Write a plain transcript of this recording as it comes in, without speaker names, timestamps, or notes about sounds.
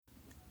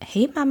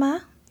Hey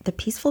Mama! The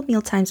Peaceful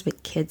Mealtimes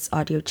with Kids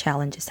audio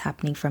challenge is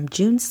happening from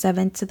June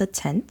 7th to the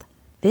 10th.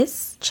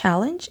 This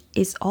challenge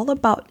is all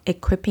about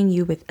equipping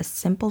you with a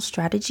simple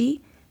strategy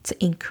to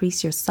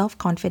increase your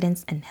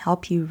self-confidence and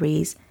help you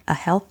raise a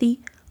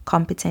healthy,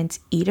 competent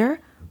eater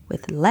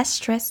with less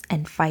stress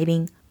and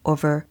fighting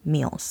over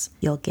meals.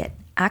 You'll get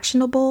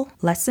actionable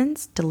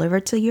lessons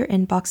delivered to your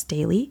inbox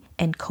daily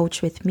and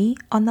coach with me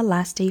on the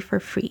last day for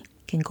free.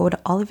 You can go to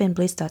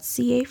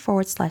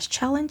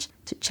oliveandbliss.ca/challenge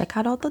to check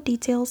out all the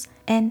details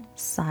and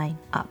sign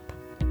up.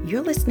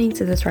 You're listening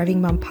to the Thriving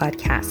Mom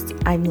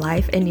podcast. I'm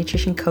life and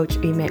nutrition coach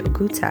Ume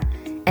Uguta,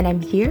 and I'm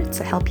here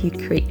to help you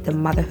create the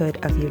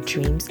motherhood of your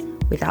dreams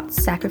without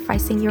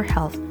sacrificing your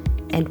health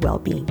and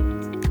well-being.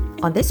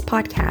 On this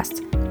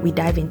podcast, we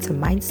dive into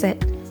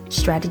mindset,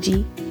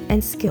 strategy,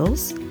 and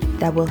skills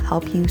that will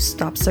help you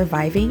stop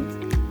surviving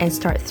and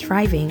start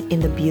thriving in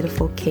the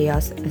beautiful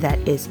chaos that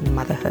is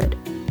motherhood.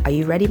 Are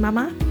you ready,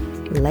 Mama?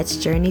 Let's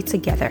journey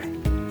together.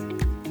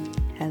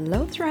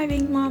 Hello,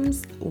 Thriving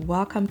Moms.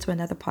 Welcome to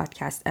another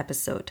podcast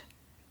episode.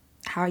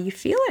 How are you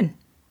feeling?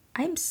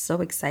 I'm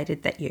so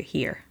excited that you're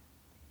here.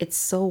 It's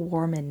so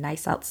warm and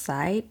nice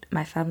outside.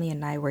 My family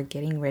and I were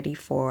getting ready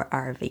for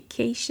our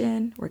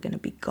vacation. We're going to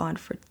be gone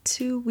for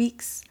 2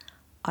 weeks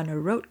on a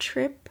road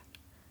trip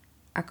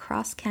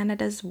across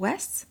Canada's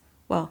west.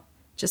 Well,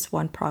 just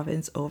one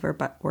province over,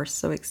 but we're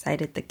so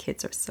excited. The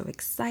kids are so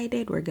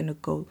excited. We're going to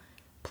go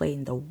play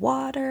in the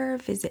water,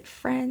 visit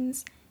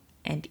friends,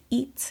 and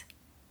eat.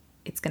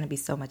 It's going to be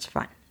so much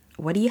fun.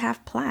 What do you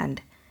have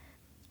planned?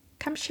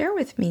 Come share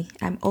with me.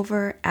 I'm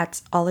over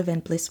at Olive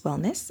and Bliss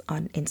Wellness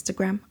on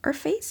Instagram or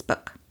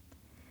Facebook.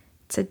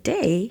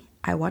 Today,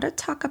 I want to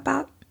talk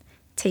about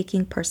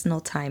taking personal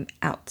time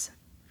out.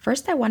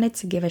 First, I wanted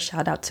to give a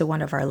shout out to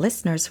one of our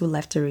listeners who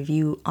left a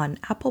review on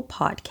Apple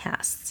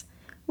Podcasts,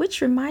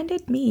 which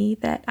reminded me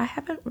that I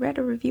haven't read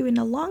a review in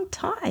a long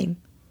time.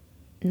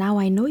 Now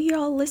I know you're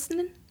all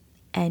listening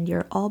and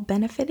you're all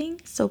benefiting,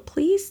 so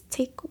please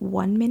take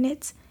 1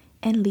 minute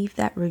and leave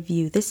that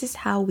review. This is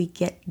how we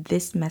get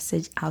this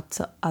message out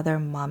to other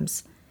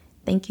moms.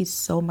 Thank you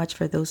so much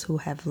for those who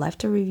have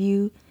left a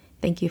review.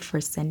 Thank you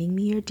for sending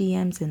me your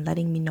DMs and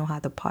letting me know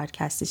how the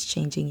podcast is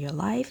changing your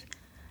life.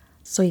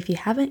 So if you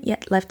haven't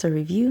yet left a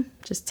review,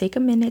 just take a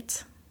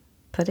minute,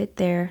 put it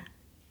there,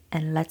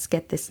 and let's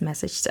get this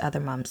message to other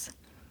moms.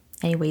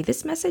 Anyway,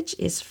 this message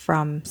is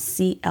from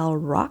CL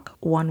Rock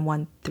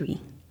 113,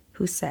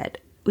 who said,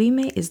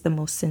 Uime is the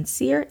most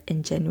sincere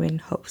and genuine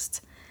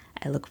host.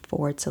 I look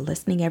forward to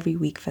listening every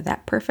week for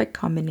that perfect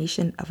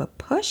combination of a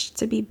push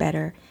to be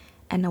better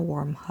and a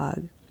warm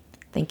hug.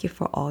 Thank you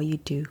for all you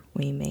do,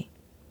 Uime.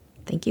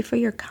 Thank you for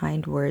your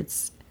kind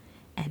words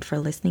and for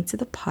listening to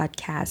the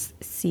podcast,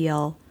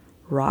 CL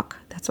Rock.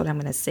 That's what I'm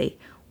going to say,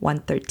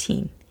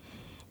 113.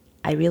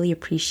 I really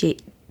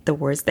appreciate the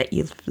words that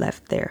you've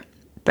left there.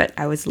 But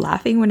I was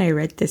laughing when I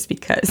read this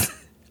because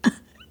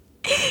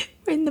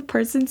when the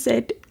person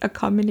said a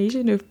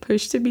combination of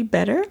push to be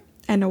better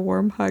and a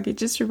warm hug, it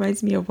just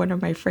reminds me of one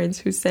of my friends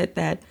who said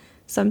that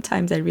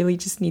sometimes I really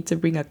just need to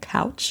bring a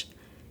couch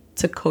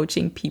to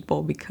coaching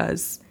people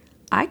because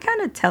I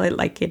kind of tell it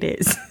like it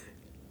is.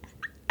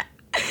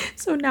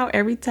 So now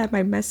every time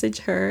I message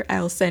her,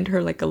 I'll send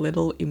her like a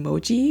little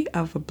emoji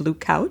of a blue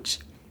couch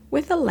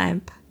with a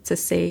lamp to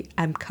say,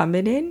 I'm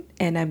coming in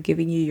and I'm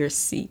giving you your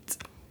seat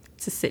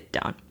to sit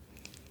down.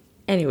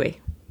 Anyway,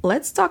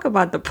 let's talk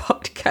about the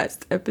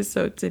podcast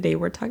episode today.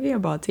 We're talking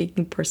about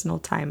taking personal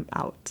time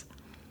out.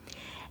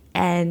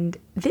 And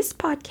this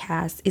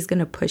podcast is going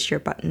to push your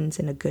buttons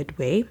in a good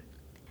way.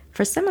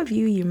 For some of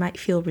you, you might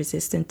feel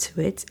resistant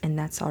to it, and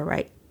that's all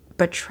right.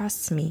 But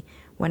trust me,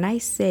 when I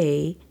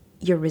say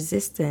your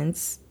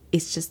resistance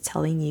is just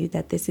telling you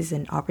that this is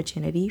an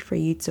opportunity for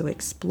you to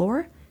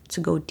explore, to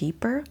go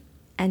deeper,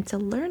 and to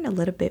learn a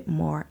little bit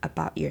more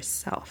about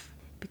yourself.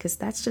 Because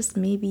that's just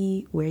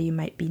maybe where you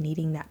might be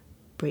needing that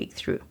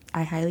breakthrough.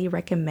 I highly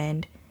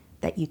recommend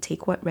that you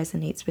take what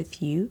resonates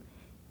with you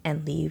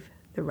and leave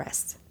the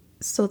rest.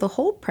 So the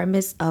whole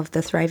premise of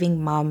the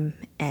Thriving Mom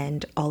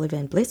and Olive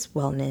and Bliss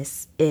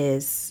Wellness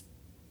is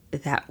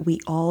that we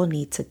all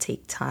need to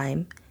take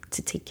time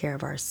to take care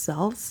of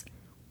ourselves.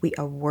 We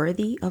are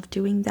worthy of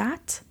doing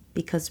that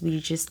because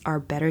we just are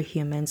better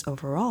humans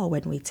overall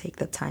when we take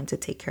the time to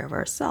take care of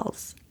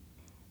ourselves.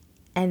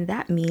 And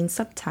that means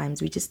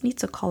sometimes we just need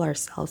to call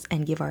ourselves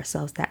and give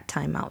ourselves that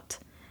time out.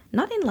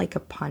 Not in like a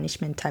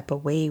punishment type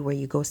of way where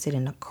you go sit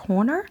in a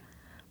corner,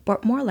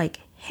 but more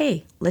like,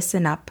 hey,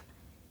 listen up,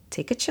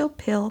 take a chill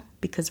pill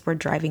because we're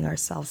driving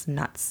ourselves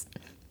nuts,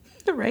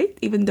 right?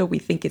 Even though we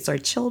think it's our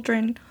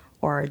children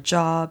or our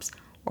jobs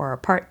or our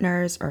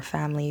partners or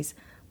families,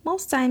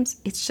 most times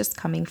it's just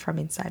coming from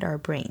inside our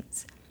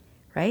brains,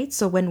 right?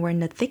 So when we were in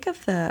the thick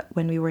of the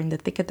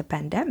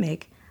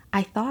pandemic,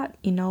 I thought,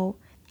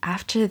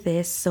 after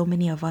this, so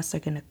many of us are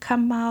going to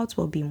come out,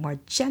 we'll be more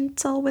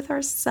gentle with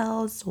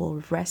ourselves,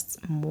 we'll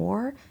rest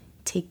more,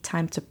 take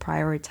time to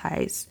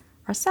prioritize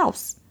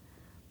ourselves.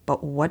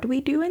 But what do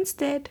we do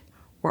instead?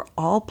 We're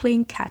all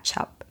playing catch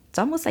up. It's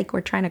almost like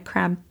we're trying to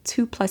cram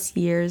 2+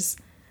 years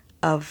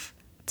of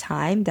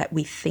time that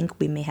we think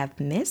we may have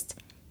missed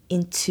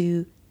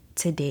into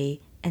today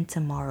and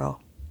tomorrow.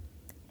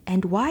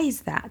 And why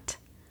is that?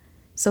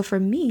 So for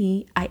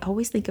me, I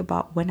always think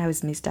about when I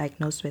was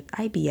misdiagnosed with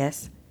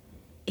IBS,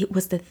 it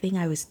was the thing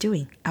I was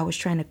doing. I was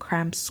trying to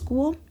cram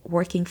school,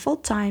 working full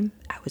time.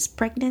 I was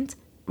pregnant,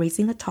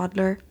 raising a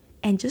toddler,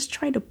 and just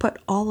trying to put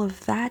all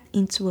of that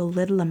into a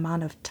little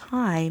amount of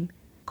time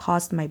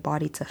caused my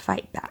body to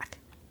fight back.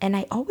 And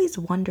I always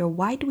wonder,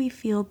 why do we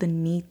feel the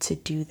need to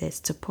do this,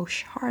 to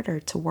push harder,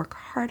 to work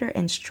harder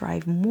and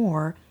strive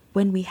more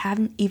when we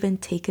haven't even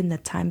taken the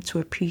time to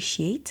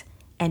appreciate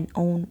and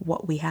own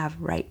what we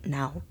have right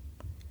now?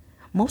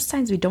 Most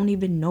times we don't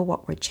even know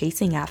what we're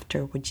chasing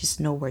after. We just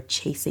know we're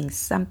chasing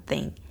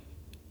something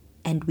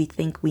and we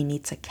think we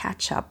need to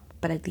catch up.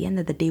 But at the end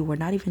of the day, we're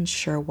not even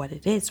sure what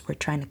it is we're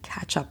trying to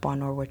catch up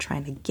on or we're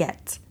trying to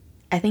get.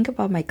 I think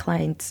about my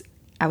client.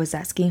 I was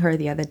asking her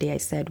the other day, I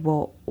said,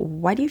 well,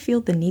 why do you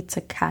feel the need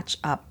to catch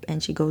up?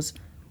 And she goes,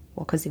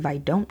 well, because if I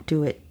don't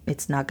do it,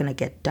 it's not going to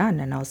get done.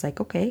 And I was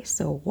like, okay,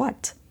 so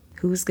what?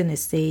 Who's going to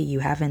say you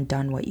haven't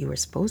done what you were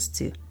supposed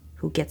to?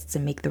 Who gets to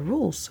make the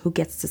rules? Who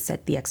gets to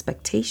set the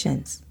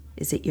expectations?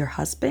 Is it your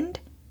husband?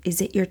 Is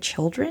it your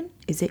children?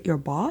 Is it your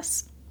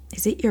boss?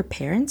 Is it your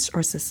parents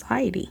or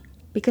society?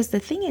 Because the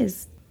thing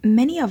is,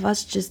 many of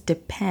us just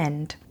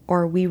depend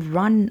or we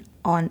run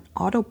on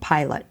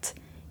autopilot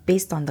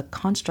based on the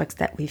constructs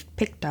that we've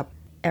picked up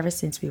ever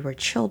since we were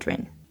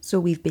children. So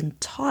we've been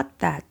taught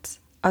that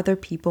other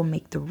people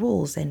make the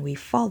rules and we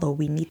follow.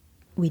 We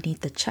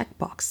need the check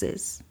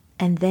boxes.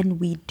 And then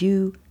we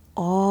do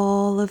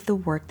all of the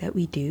work that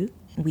we do.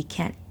 We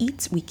can't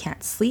eat, we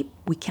can't sleep,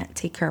 we can't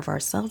take care of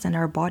ourselves, and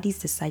our bodies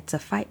decide to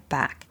fight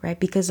back, right?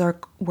 Because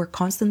we're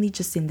constantly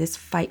just in this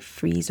fight,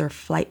 freeze, or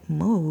flight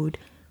mode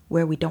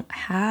where we don't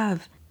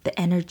have the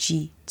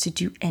energy to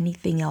do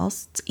anything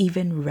else, to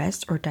even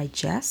rest or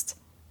digest.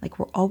 Like,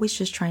 we're always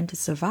just trying to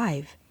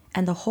survive.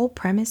 And the whole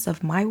premise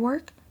of my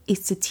work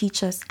is to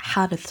teach us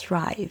how to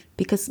thrive,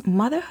 because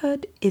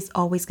motherhood is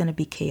always going to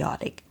be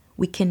chaotic.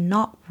 We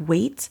cannot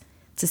wait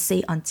to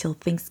say until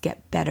things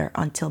get better,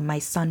 until my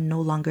son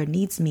no longer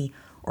needs me,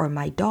 or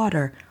my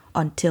daughter,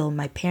 until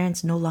my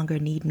parents no longer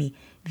need me.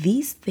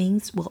 These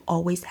things will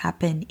always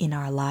happen in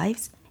our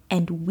lives,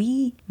 and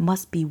we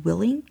must be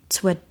willing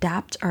to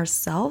adapt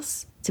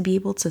ourselves to be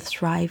able to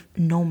thrive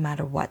no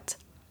matter what.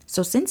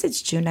 So since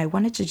it's June, I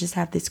wanted to just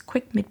have this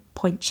quick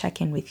midpoint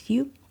check-in with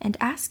you and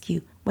ask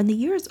you, when the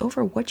year is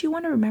over, what do you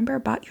want to remember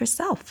about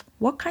yourself?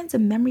 What kinds of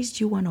memories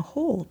do you want to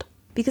hold?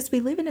 Because we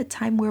live in a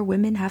time where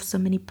women have so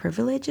many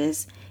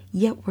privileges,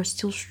 yet we're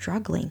still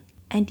struggling.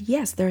 And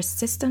yes, there are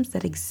systems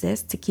that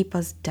exist to keep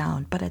us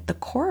down, but at the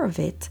core of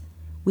it,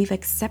 we've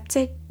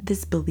accepted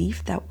this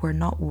belief that we're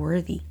not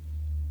worthy.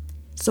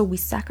 So we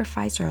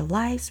sacrifice our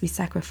lives, we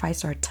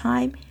sacrifice our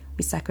time,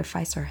 we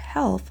sacrifice our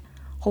health,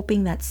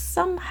 hoping that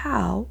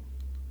somehow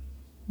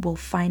we'll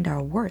find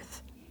our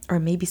worth, or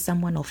maybe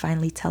someone will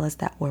finally tell us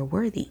that we're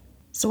worthy.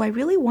 So I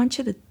really want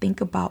you to think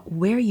about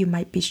where you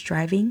might be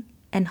striving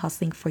and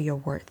hustling for your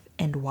worth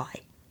and why.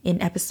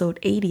 In episode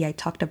 80, I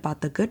talked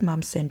about the good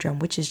mom syndrome,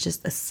 which is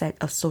just a set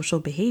of social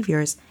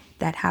behaviors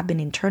that have been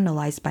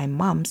internalized by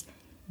moms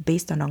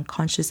based on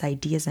unconscious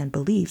ideas and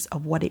beliefs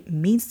of what it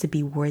means to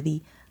be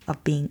worthy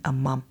of being a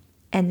mom.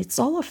 And it's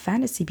all a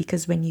fantasy,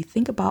 because when you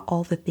think about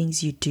all the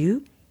things you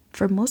do,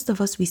 for most of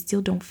us, we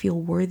still don't feel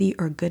worthy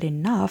or good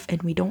enough,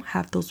 and we don't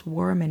have those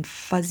warm and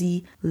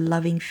fuzzy,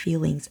 loving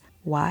feelings.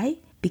 Why?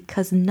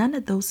 Because none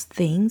of those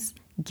things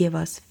give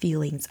us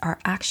feelings. Our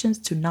actions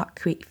do not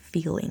create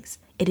feelings.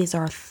 It is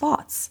our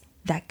thoughts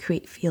that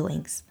create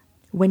feelings.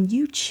 When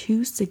you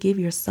choose to give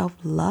yourself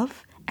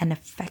love and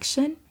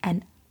affection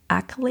and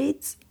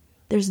accolades,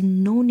 there's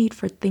no need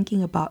for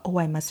thinking about, oh,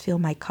 I must fill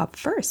my cup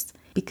first,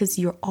 because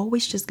you're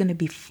always just going to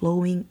be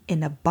flowing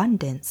in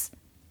abundance.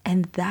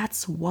 And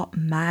that's what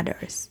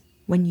matters.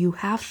 When you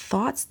have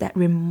thoughts that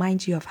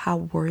remind you of how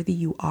worthy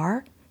you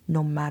are,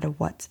 no matter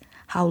what,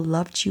 how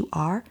loved you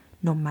are,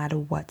 no matter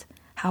what,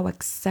 how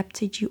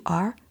accepted you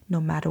are, no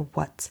matter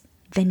what,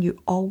 then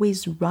you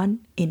always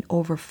run in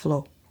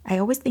overflow. I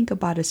always think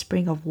about a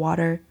spring of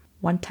water.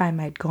 One time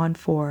I'd gone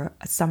for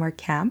a summer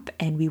camp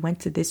and we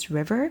went to this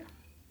river,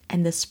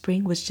 and the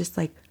spring was just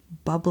like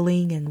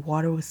bubbling and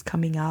water was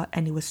coming out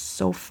and it was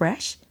so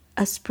fresh.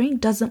 A spring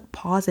doesn't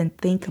pause and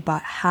think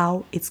about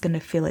how it's going to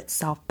fill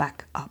itself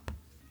back up.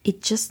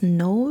 It just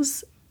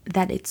knows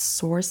that its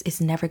source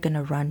is never going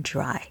to run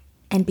dry.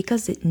 And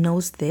because it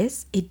knows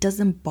this, it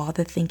doesn't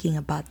bother thinking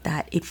about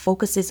that. It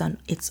focuses on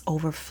its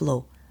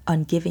overflow,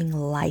 on giving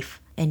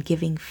life and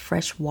giving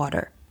fresh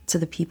water to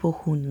the people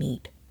who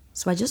need.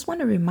 So I just want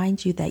to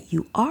remind you that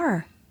you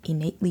are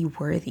innately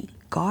worthy.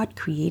 God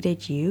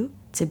created you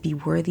to be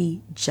worthy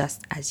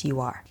just as you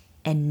are.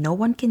 And no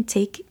one can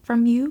take it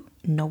from you.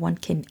 No one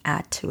can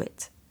add to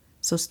it.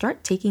 So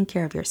start taking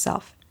care of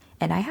yourself.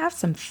 And I have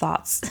some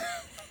thoughts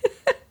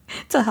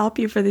to help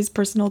you for this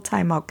personal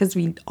timeout, because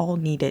we all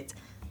need it.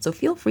 So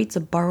feel free to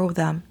borrow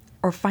them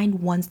or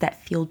find ones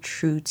that feel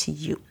true to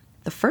you.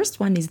 The first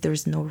one is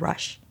there's no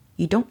rush.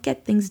 You don't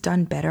get things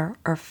done better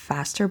or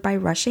faster by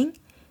rushing.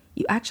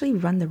 You actually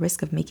run the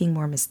risk of making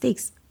more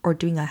mistakes or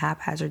doing a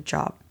haphazard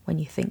job when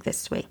you think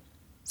this way.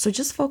 So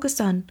just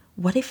focus on,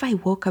 what if I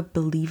woke up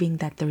believing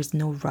that there's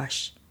no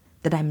rush,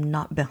 that I'm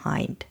not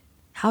behind?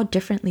 How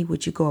differently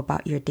would you go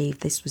about your day if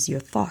this was your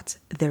thought?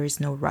 There is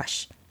no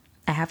rush.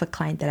 I have a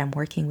client that I'm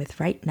working with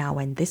right now,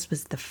 and this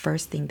was the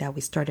first thing that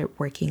we started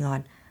working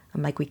on.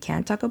 I'm like, we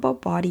can't talk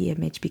about body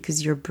image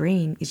because your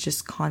brain is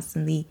just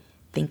constantly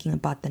thinking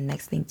about the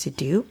next thing to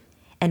do.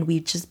 And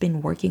we've just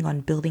been working on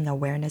building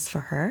awareness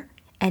for her.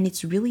 And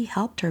it's really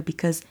helped her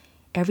because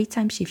every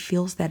time she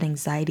feels that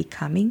anxiety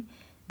coming,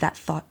 that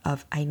thought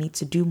of I need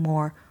to do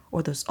more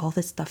or there's all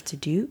this stuff to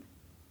do,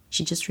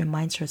 she just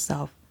reminds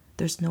herself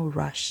there's no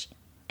rush.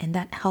 And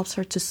that helps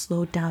her to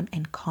slow down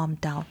and calm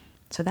down.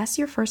 So that's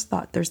your first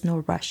thought, there's no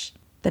rush.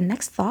 The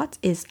next thought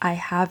is I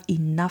have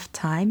enough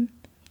time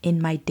in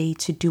my day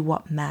to do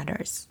what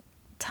matters.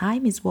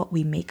 Time is what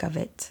we make of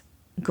it.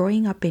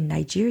 Growing up in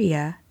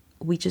Nigeria,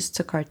 we just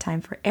took our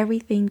time for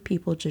everything.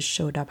 People just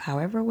showed up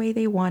however way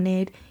they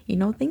wanted.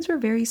 Things were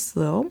very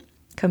slow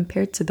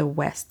compared to the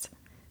West.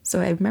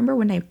 So I remember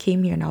when I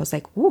came here and I was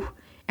like, whoo,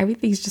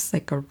 everything's just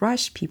like a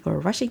rush. People are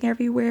rushing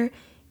everywhere.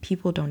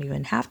 People don't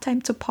even have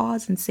time to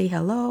pause and say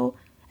hello.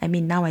 I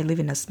mean, now I live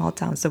in a small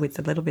town, so it's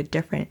a little bit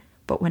different.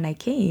 But when I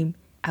came,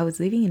 I was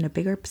living in a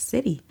bigger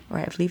city, or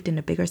I've lived in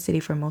a bigger city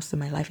for most of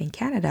my life in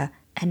Canada.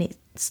 And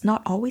it's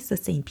not always the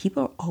same.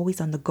 People are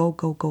always on the go,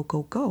 go, go,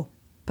 go, go.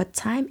 But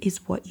time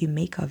is what you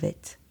make of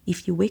it.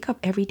 If you wake up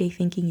every day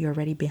thinking you're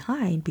already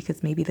behind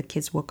because maybe the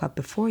kids woke up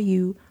before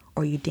you,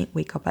 or you didn't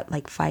wake up at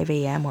like 5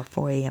 a.m. or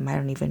 4 a.m., I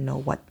don't even know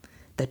what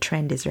the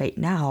trend is right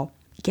now.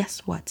 Guess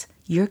what?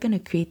 You're going to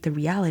create the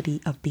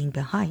reality of being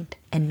behind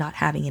and not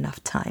having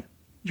enough time.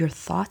 Your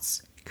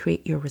thoughts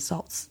create your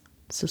results.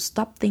 So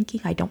stop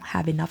thinking I don't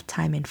have enough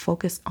time and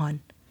focus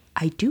on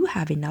I do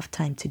have enough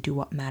time to do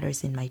what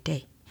matters in my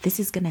day. This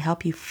is going to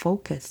help you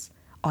focus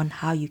on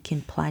how you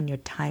can plan your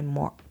time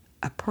more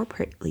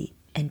appropriately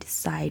and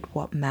decide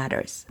what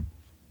matters.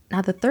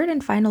 Now, the third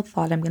and final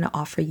thought I'm going to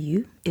offer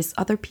you is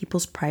other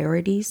people's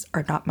priorities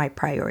are not my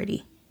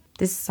priority.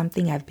 This is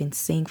something I've been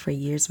saying for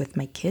years with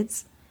my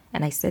kids.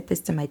 And I said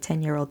this to my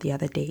 10-year-old the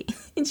other day.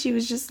 And she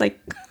was just like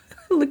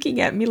looking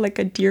at me like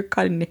a deer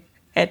caught in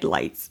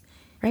headlights.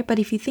 Right? But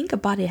if you think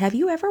about it, have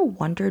you ever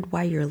wondered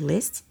why your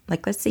list,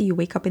 like let's say you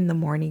wake up in the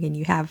morning and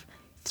you have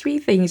 3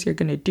 things you're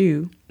going to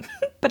do,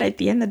 but at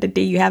the end of the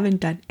day, you haven't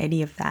done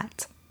any of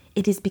that.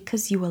 It is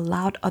because you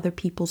allowed other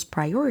people's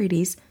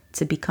priorities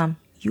to become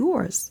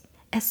yours,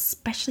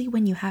 especially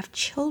when you have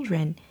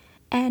children.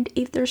 And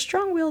if they're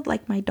strong-willed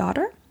like my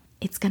daughter,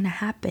 it's going to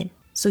happen.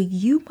 So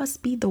you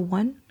must be the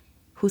one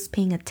who's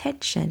paying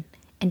attention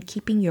and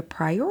keeping your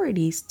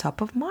priorities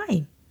top of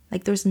mind.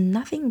 Like there's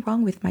nothing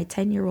wrong with my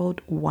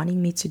 10-year-old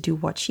wanting me to do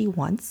what she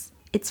wants.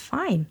 It's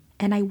fine.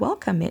 And I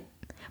welcome it.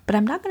 But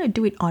I'm not going to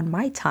do it on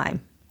my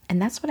time.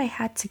 And that's what I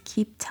had to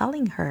keep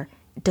telling her.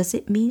 Does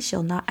it mean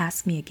she'll not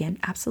ask me again?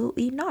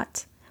 Absolutely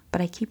not. But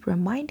I keep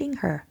reminding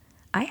her,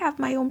 I have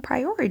my own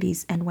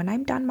priorities. And when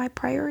I'm done my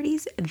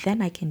priorities,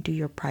 then I can do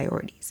your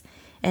priorities.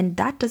 And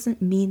that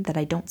doesn't mean that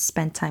I don't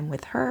spend time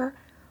with her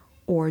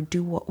or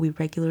do what we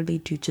regularly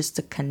do just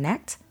to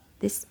connect.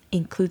 This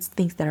includes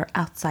things that are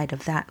outside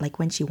of that, like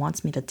when she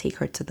wants me to take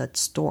her to the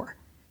store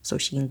so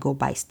she can go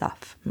buy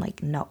stuff. I'm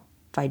like, no,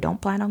 if I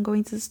don't plan on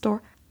going to the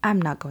store, I'm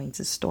not going to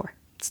the store.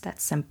 It's that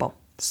simple.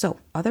 So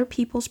other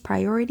people's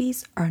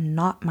priorities are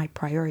not my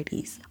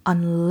priorities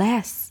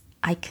unless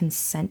I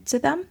consent to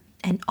them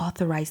and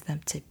authorize them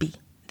to be.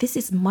 This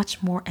is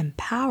much more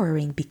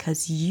empowering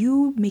because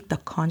you make the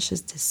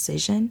conscious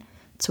decision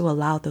to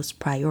allow those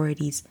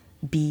priorities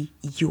be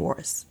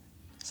yours.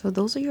 So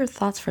those are your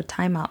thoughts for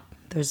timeout.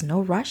 There's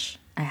no rush.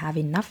 I have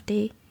enough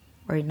day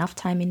or enough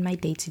time in my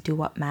day to do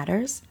what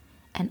matters.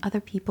 And other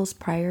people's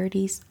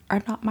priorities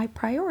are not my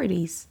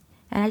priorities.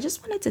 And I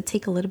just wanted to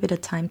take a little bit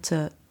of time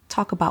to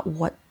talk about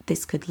what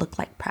this could look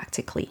like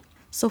practically.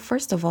 So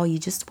first of all, you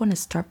just want to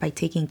start by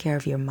taking care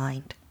of your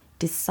mind.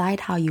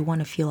 Decide how you want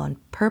to feel on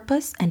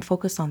purpose and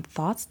focus on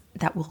thoughts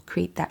that will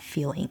create that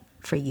feeling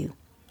for you.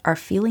 Our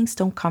feelings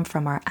don't come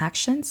from our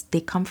actions. They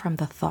come from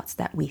the thoughts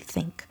that we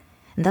think.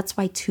 And that's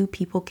why 2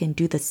 people can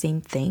do the same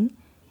thing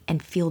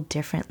and feel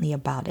differently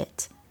about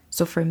it.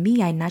 So for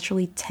me, I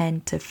naturally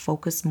tend to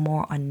focus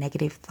more on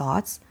negative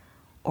thoughts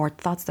or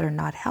thoughts that are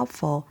not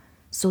helpful.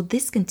 So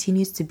this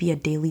continues to be a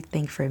daily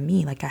thing for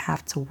me. Like I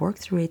have to work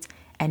through it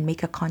and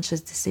make a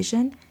conscious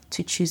decision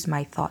to choose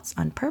my thoughts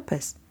on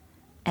purpose.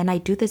 And I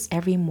do this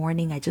every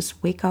morning. I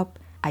just wake up,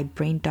 I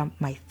brain dump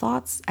my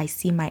thoughts. I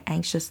see my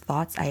anxious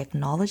thoughts. I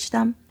acknowledge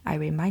them. I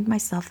remind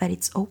myself that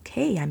it's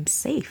okay. I'm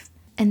safe.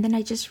 And then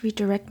I just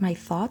redirect my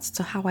thoughts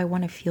to how I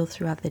want to feel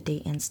throughout the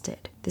day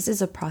instead. This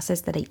is a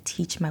process that I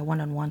teach my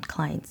one-on-one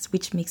clients,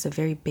 which makes a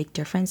very big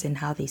difference in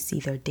how they see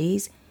their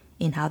days,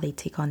 in how they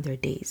take on their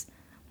days.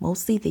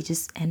 Mostly they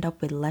just end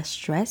up with less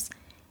stress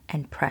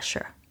and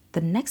pressure.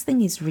 The next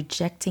thing is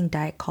rejecting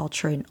diet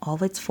culture in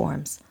all its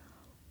forms.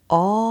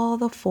 All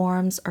the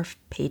forms of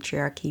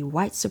patriarchy,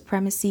 white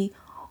supremacy,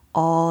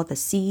 All the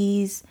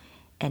C's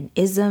and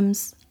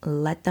isms,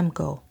 let them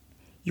go.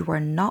 You are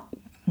not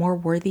more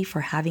worthy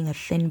for having a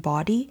thin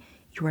body.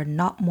 You are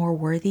not more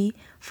worthy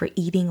for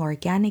eating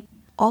organic.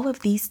 All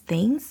of these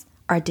things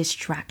are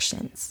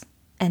distractions.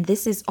 And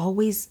this is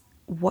always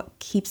what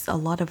keeps a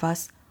lot of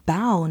us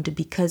bound,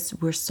 because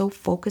we're so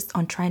focused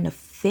on trying to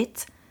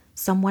fit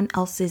someone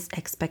else's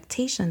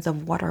expectations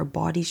of what our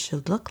bodies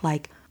should look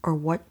like or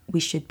what we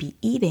should be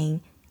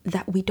eating,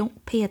 that we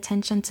don't pay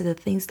attention to the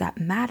things that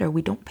matter.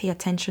 We don't pay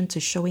attention to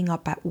showing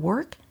up at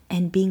work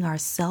and being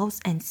ourselves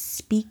and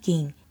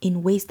speaking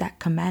in ways that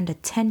command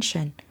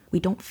attention. We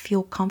don't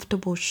feel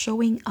comfortable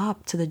showing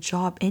up to the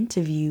job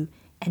interview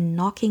and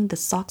knocking the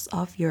socks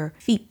off your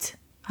feet.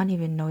 I don't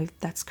even know if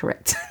that's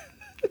correct.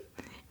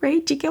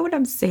 Right? Do you get what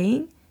I'm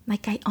saying?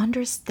 Like, I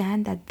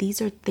understand that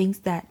these are things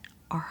that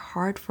are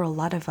hard for a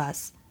lot of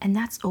us, and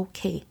that's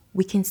okay.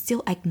 We can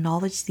still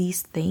acknowledge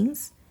these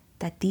things,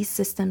 that these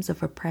systems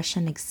of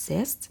oppression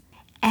exist,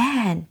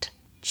 and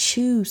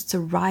choose to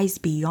rise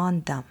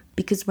beyond them.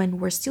 Because when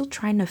we're still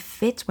trying to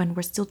fit, when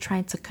we're still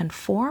trying to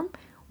conform,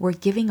 we're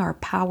giving our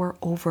power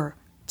over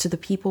to the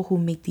people who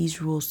make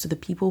these rules, to the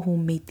people who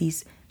make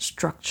these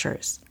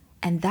structures.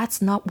 And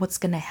that's not what's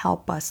going to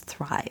help us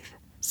thrive.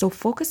 So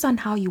focus on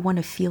how you want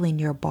to feel in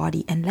your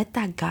body and let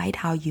that guide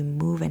how you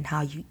move and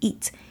how you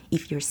eat.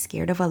 If you're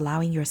scared of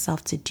allowing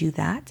yourself to do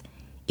that,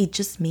 it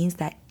just means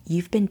that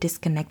you've been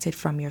disconnected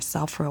from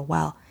yourself for a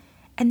while.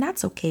 And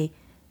that's okay.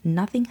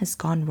 Nothing has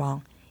gone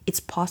wrong. It's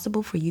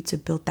possible for you to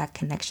build that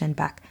connection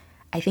back.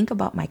 I think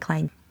about my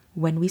client.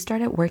 When we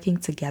started working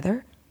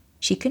together,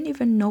 she couldn't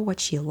even know what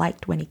she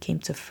liked when it came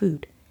to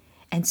food.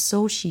 And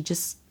so she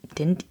just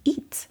didn't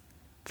eat.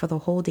 For the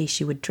whole day,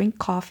 she would drink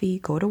coffee,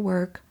 go to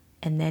work,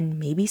 and then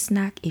maybe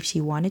snack if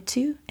she wanted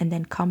to, and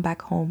then come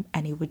back home,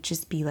 and it would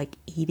just be like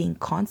eating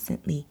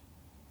constantly.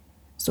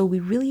 So we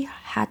really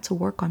had to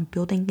work on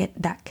building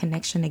that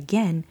connection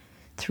again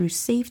through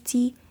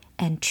safety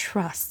and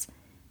trust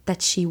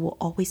that she will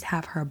always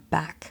have her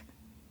back.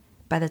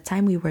 By the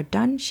time we were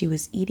done, she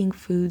was eating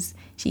foods.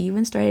 She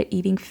even started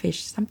eating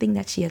fish, something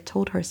that she had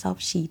told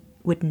herself she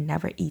would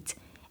never eat.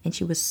 And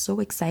she was so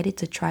excited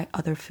to try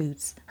other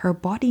foods. Her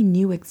body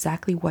knew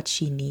exactly what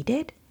she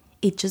needed.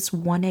 It just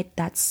wanted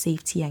that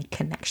safety and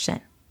connection.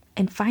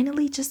 And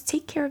finally, just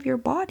take care of your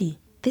body.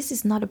 This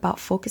is not about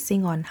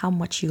focusing on how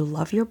much you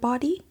love your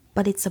body,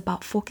 but it's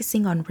about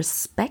focusing on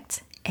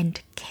respect and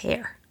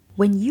care.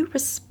 When you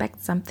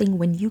respect something,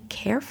 when you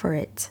care for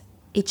it,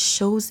 it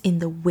shows in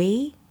the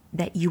way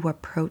that you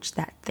approach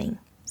that thing.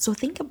 So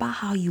think about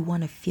how you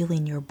want to feel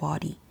in your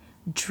body.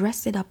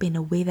 Dress it up in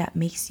a way that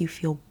makes you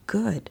feel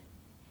good.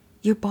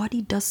 Your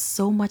body does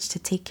so much to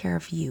take care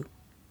of you.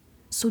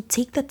 So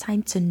take the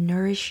time to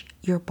nourish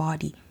your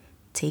body.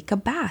 Take a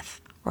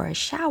bath or a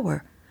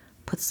shower.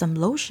 Put some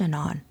lotion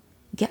on.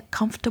 Get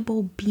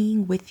comfortable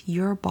being with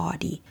your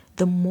body.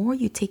 The more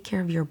you take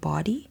care of your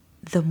body,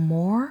 the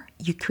more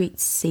you create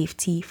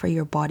safety for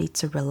your body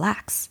to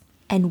relax.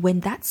 And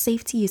when that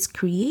safety is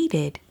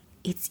created,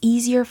 it's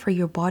easier for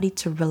your body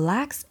to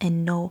relax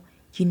and know,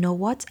 you know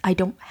what? I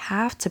don't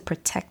have to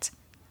protect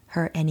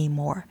her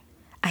anymore.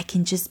 I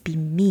can just be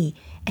me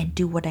and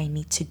do what I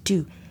need to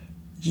do.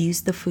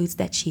 Use the foods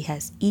that she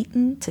has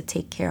eaten to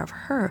take care of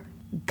her.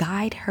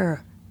 Guide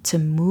her to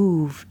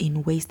move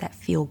in ways that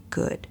feel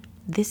good.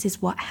 This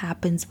is what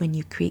happens when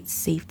you create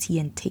safety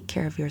and take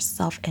care of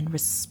yourself and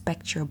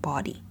respect your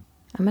body.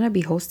 I'm going to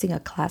be hosting a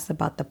class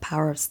about the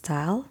power of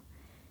style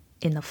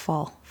in the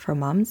fall for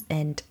moms,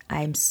 and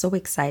I'm so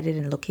excited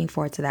and looking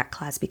forward to that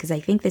class because I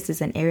think this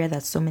is an area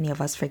that so many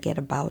of us forget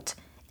about,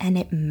 and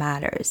it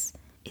matters.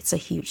 It's a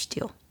huge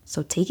deal.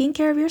 So taking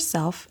care of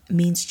yourself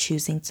means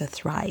choosing to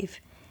thrive.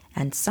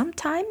 And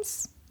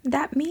sometimes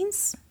that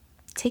means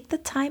take the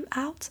time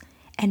out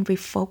and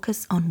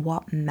refocus on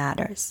what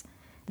matters.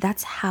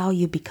 That's how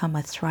you become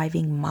a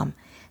thriving mom.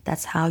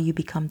 That's how you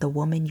become the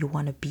woman you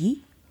want to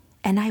be.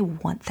 And I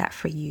want that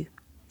for you.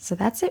 So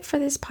that's it for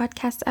this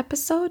podcast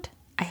episode.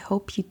 I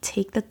hope you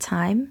take the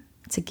time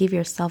to give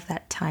yourself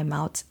that time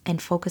out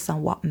and focus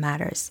on what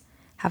matters.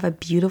 Have a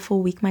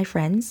beautiful week, my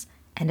friends.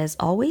 And as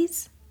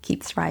always,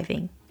 keep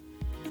thriving.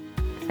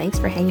 Thanks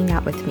for hanging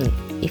out with me.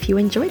 If you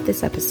enjoyed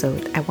this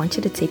episode, I want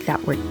you to take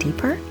that work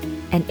deeper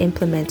and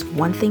implement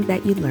one thing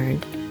that you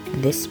learned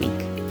this week.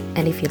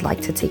 And if you'd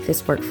like to take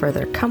this work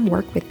further, come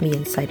work with me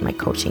inside my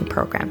coaching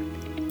program.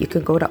 You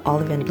can go to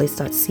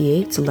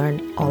oliveandbliss.ca to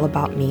learn all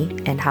about me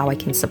and how I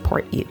can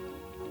support you.